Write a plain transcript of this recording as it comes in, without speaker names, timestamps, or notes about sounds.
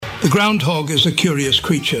The groundhog is a curious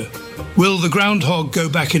creature. Will the groundhog go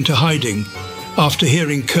back into hiding after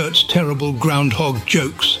hearing Kurt's terrible groundhog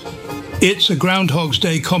jokes? It's a Groundhog's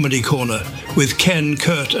Day Comedy Corner with Ken,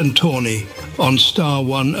 Kurt and Tawny on Star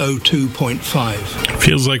 102.5.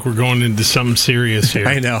 Feels like we're going into something serious here.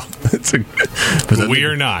 I know. But we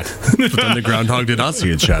are not. But then the groundhog did not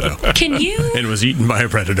see its shadow. Can you? And was eaten by a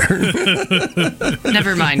predator.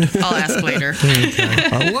 Never mind. I'll ask later.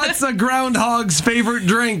 What's a groundhog's favorite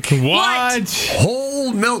drink? What?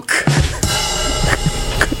 Whole milk.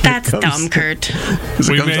 That's dumb, Kurt.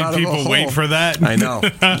 We made people wait for that. I know.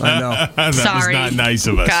 That Sorry, was not nice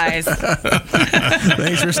of us. Guys.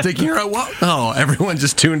 Thanks for sticking around. Oh, everyone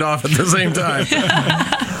just tuned off at the same time.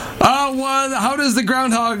 How does the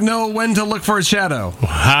groundhog know when to look for its shadow?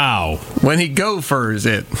 How? When he gophers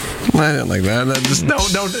it. I don't like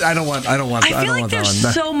that. I don't want. I feel like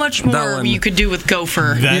there's so much more you could do with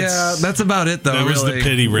gopher. That's about it, though. That was really. the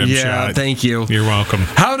pity rim shot. Yeah, thank you. You're welcome.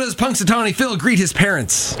 How does Punxsutawney Phil greet his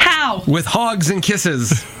parents? How? With hogs and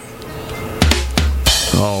kisses.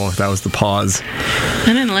 Oh, that was the pause. I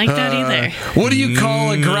didn't like that either. What do you call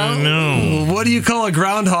What do you call a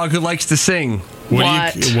groundhog who likes to sing?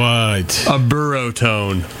 What? A burrow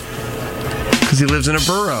tone. Because he lives in a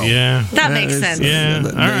burrow. Yeah. That makes sense. Yeah.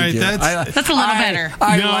 All right. That's a little better.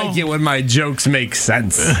 I like it when my jokes make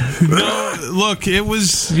sense. No, look, it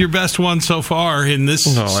was your best one so far in this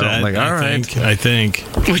set. I think.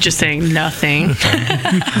 We're just saying nothing.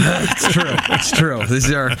 It's true.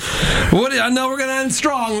 These are. I know we're going to end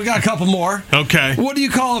strong. We got a couple more. Okay. What do you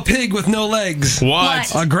call a pig with no legs? What?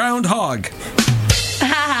 A groundhog.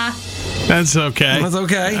 That's okay. That's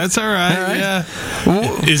okay. That's all right. Yeah.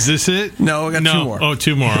 Is this it? No, we got two more. Oh,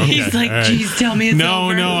 two more. Okay. He's like, geez, tell me it's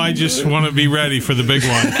over. No, I just want to be ready for the big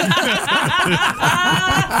one.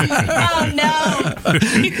 Oh,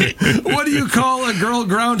 no. What do you call a girl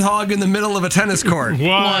groundhog in the middle of a tennis court?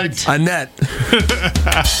 What? A net.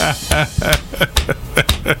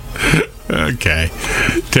 Okay.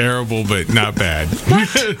 Terrible, but not bad.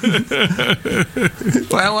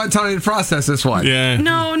 Well, I want Tony to process this one. Yeah.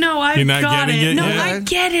 No, I've You're not got getting it. it No, yet? I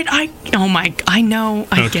get it. I know.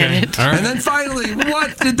 I get it. All right. And then finally,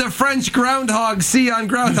 what did the French groundhog see on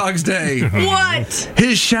Groundhog's Day? What?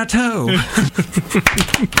 His chateau.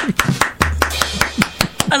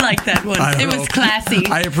 I like that one. It was classy.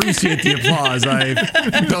 I appreciate the applause. I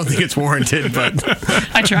don't think it's warranted, but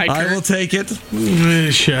I tried, Kurt. I will take it.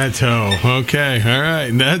 Chateau. Okay. All right.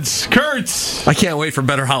 That's Kurt's. I can't wait for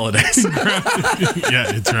better holidays.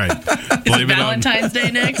 Yeah, it's right. Is it Valentine's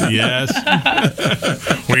Day next? Yes.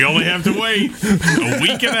 We only have to wait a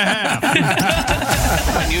week and a half.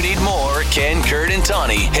 When you need more Ken, Kurt, and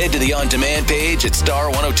Tawny, head to the on-demand page at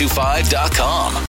star1025.com.